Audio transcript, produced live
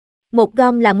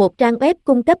Một.com là một trang web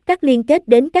cung cấp các liên kết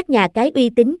đến các nhà cái uy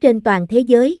tín trên toàn thế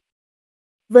giới.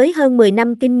 Với hơn 10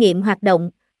 năm kinh nghiệm hoạt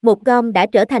động, Một.com đã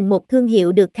trở thành một thương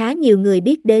hiệu được khá nhiều người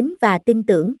biết đến và tin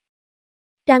tưởng.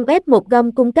 Trang web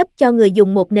Một.com cung cấp cho người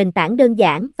dùng một nền tảng đơn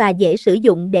giản và dễ sử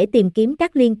dụng để tìm kiếm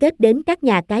các liên kết đến các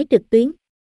nhà cái trực tuyến.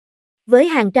 Với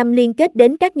hàng trăm liên kết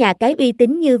đến các nhà cái uy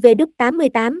tín như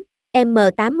VW88,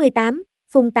 M88,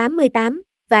 Fun88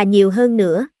 và nhiều hơn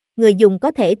nữa, người dùng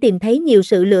có thể tìm thấy nhiều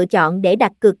sự lựa chọn để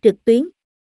đặt cược trực tuyến.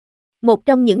 Một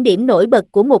trong những điểm nổi bật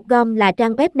của Một.com là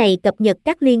trang web này cập nhật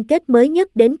các liên kết mới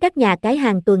nhất đến các nhà cái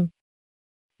hàng tuần.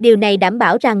 Điều này đảm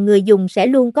bảo rằng người dùng sẽ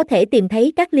luôn có thể tìm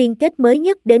thấy các liên kết mới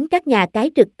nhất đến các nhà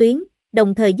cái trực tuyến,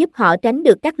 đồng thời giúp họ tránh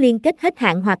được các liên kết hết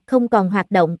hạn hoặc không còn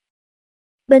hoạt động.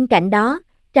 Bên cạnh đó,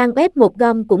 trang web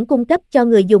Một.com cũng cung cấp cho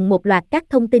người dùng một loạt các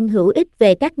thông tin hữu ích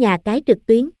về các nhà cái trực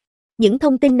tuyến. Những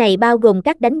thông tin này bao gồm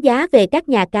các đánh giá về các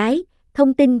nhà cái,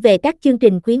 thông tin về các chương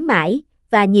trình khuyến mãi,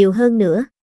 và nhiều hơn nữa.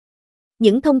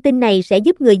 Những thông tin này sẽ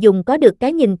giúp người dùng có được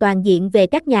cái nhìn toàn diện về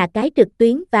các nhà cái trực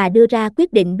tuyến và đưa ra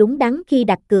quyết định đúng đắn khi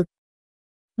đặt cược.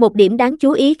 Một điểm đáng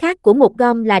chú ý khác của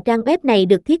Một.com là trang web này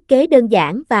được thiết kế đơn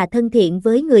giản và thân thiện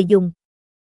với người dùng.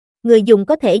 Người dùng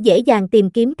có thể dễ dàng tìm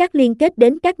kiếm các liên kết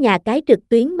đến các nhà cái trực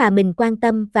tuyến mà mình quan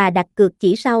tâm và đặt cược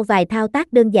chỉ sau vài thao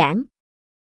tác đơn giản.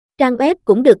 Trang web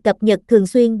cũng được cập nhật thường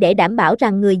xuyên để đảm bảo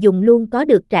rằng người dùng luôn có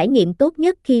được trải nghiệm tốt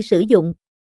nhất khi sử dụng.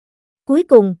 Cuối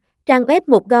cùng, trang web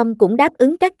Một.com cũng đáp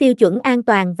ứng các tiêu chuẩn an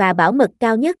toàn và bảo mật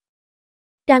cao nhất.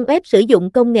 Trang web sử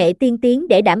dụng công nghệ tiên tiến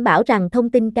để đảm bảo rằng thông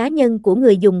tin cá nhân của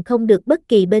người dùng không được bất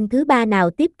kỳ bên thứ ba nào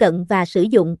tiếp cận và sử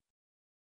dụng.